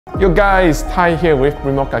Yo guys, Ty here with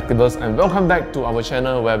Primo Collectibles and welcome back to our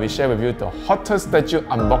channel where we share with you the hottest statue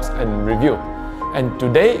unbox and review. And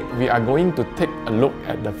today we are going to take a look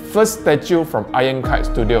at the first statue from Kite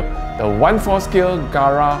Studio, the 1/4 scale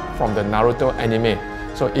Gaara from the Naruto anime.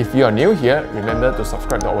 So if you are new here, remember to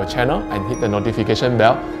subscribe to our channel and hit the notification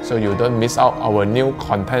bell so you don't miss out our new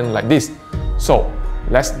content like this. So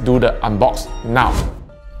let's do the unbox now.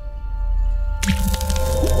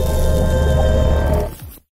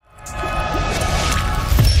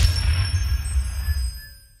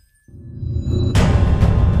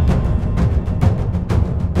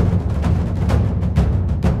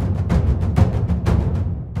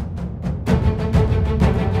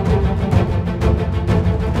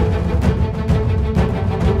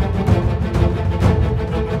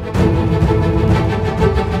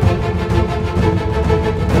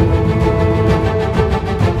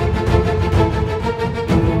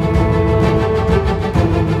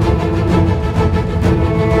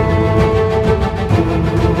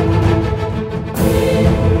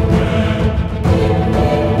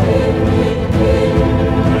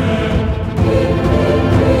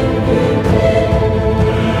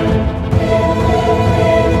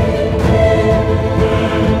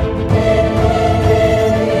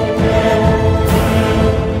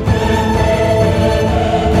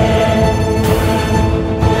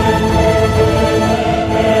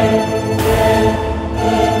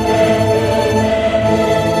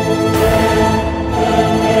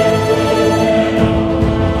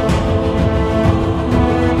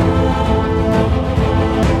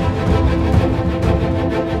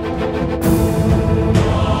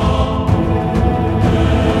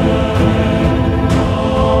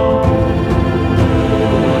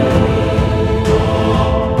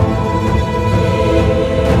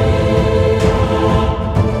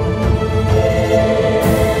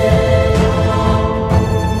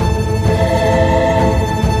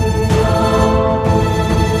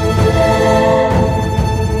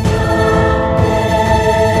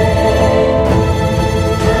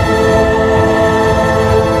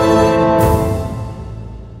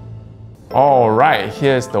 Alright,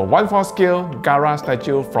 here's the 1/4 scale Gaara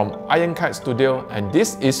statue from Kite Studio, and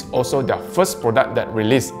this is also their first product that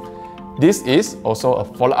released. This is also a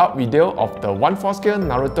follow-up video of the 1/4 scale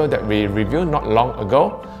Naruto that we reviewed not long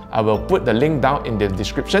ago. I will put the link down in the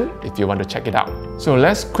description if you want to check it out. So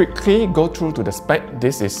let's quickly go through to the spec.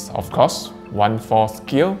 This is of course 1/4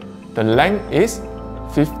 scale. The length is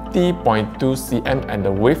 50.2 cm and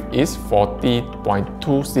the width is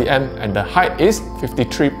 40.2 cm and the height is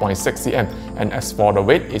 53.6 cm, and as for the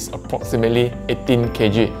weight is approximately 18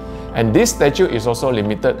 kg. And this statue is also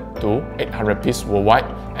limited to 800 pieces worldwide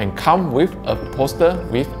and come with a poster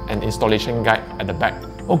with an installation guide at the back.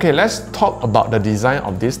 Okay, let's talk about the design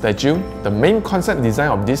of this statue. The main concept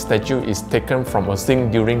design of this statue is taken from a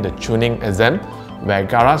scene during the tuning exam where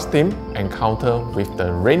Gaara's team encounter with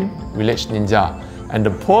the Rain Village Ninja. And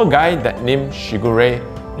the poor guy that named Shigure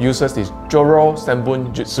uses his Joro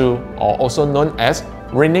Senbun Jutsu, or also known as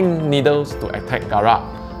raining needles, to attack Gaara.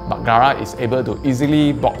 But Gaara is able to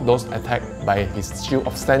easily block those attacks by his shield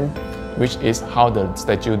of sand, which is how the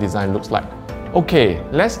statue design looks like. Okay,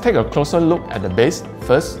 let's take a closer look at the base.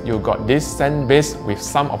 First, you got this sand base with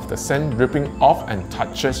some of the sand dripping off and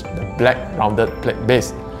touches the black rounded plate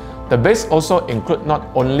base. The base also includes not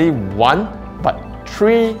only one but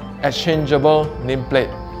three exchangeable nameplate.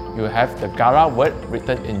 You have the Gaara word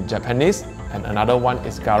written in Japanese, and another one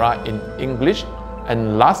is Gaara in English,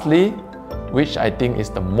 and lastly, which I think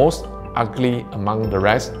is the most ugly among the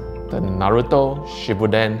rest, the Naruto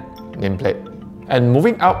Shippuden nameplate. And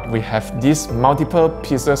moving up, we have these multiple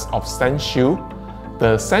pieces of sand shield.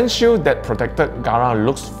 The sand shield that protected Gaara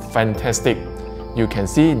looks fantastic. You can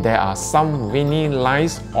see there are some veiny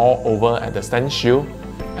lines all over at the sand shield,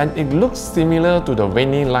 and it looks similar to the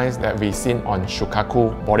veiny lines that we've seen on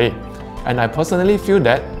Shukaku body. And I personally feel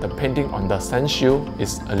that the painting on the sand shield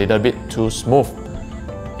is a little bit too smooth.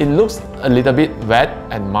 It looks a little bit wet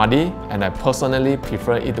and muddy, and I personally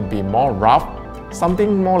prefer it to be more rough,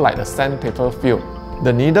 something more like the sandpaper feel.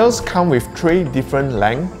 The needles come with 3 different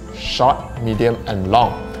lengths, short, medium and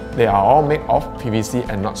long. They are all made of PVC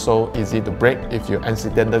and not so easy to break if you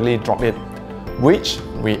accidentally drop it, which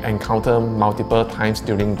we encounter multiple times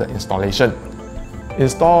during the installation.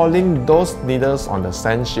 Installing those needles on the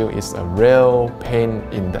sand shield is a real pain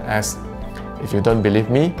in the ass. If you don't believe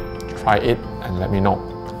me, try it and let me know.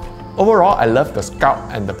 Overall, I love the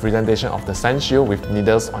sculpt and the presentation of the sand shield with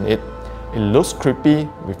needles on it. It looks creepy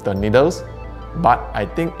with the needles, but I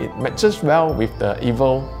think it matches well with the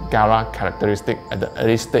evil Gaara characteristic at the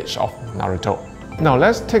early stage of Naruto. Now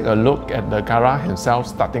let's take a look at the Gaara himself,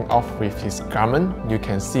 starting off with his garment. You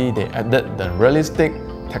can see they added the realistic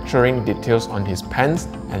texturing details on his pants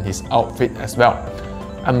and his outfit as well.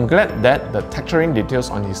 I'm glad that the texturing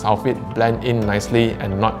details on his outfit blend in nicely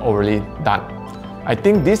and not overly done. I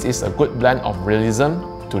think this is a good blend of realism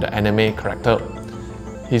to the anime character.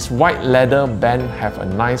 His white leather band have a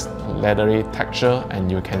nice leathery texture,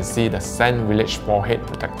 and you can see the Sand Village forehead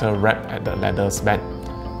protector wrapped at the leather band.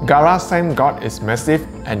 Gaara's Sand God is massive,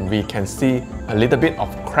 and we can see a little bit of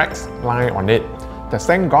cracks line on it. The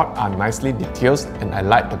Sand God are nicely detailed, and I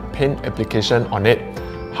like the paint application on it.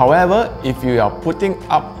 However, if you are putting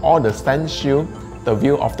up all the sand shield, the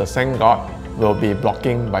view of the Sand God will be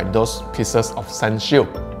blocking by those pieces of sand shield.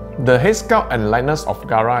 The head sculpt and likeness of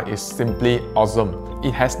Gaara is simply awesome.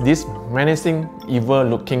 It has this menacing,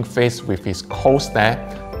 evil-looking face with his cold stare.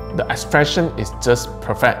 The expression is just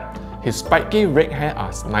perfect. His spiky red hair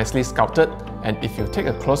are nicely sculpted, and if you take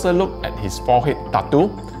a closer look at his forehead tattoo,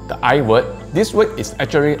 the I word, this word is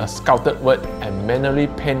actually a sculpted word and manually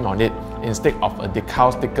painted on it instead of a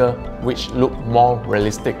decal sticker which look more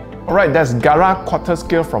realistic. Alright, that's Gaara quarter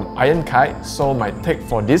scale from Iron Kite. So my take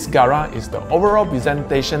for this Gaara is the overall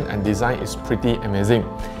presentation and design is pretty amazing,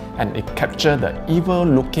 and it captured the evil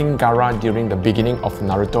looking Gaara during the beginning of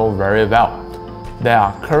Naruto very well. There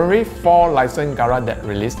are currently 4 licensed Gaara that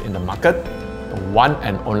released in the market. The one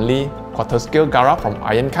and only quarter scale Gaara from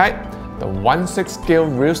Iron Kite, the 1/6 scale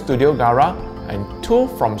Real Studio Gaara, and 2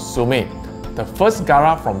 from Sume. The first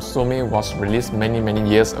Gaara from Sume was released many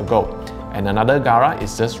years ago, and another Gaara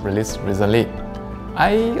is just released recently.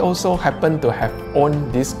 I also happen to have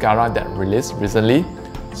owned this Gaara that released recently,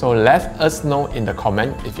 so let us know in the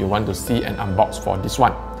comment if you want to see an unbox for this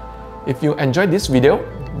one. If you enjoyed this video,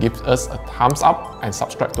 give us a thumbs up and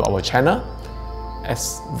subscribe to our channel,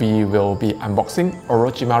 as we will be unboxing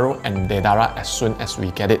Orochimaru and Deidara as soon as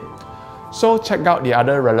we get it. So check out the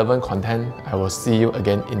other relevant content. I will see you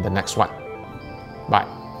again in the next one. Bye.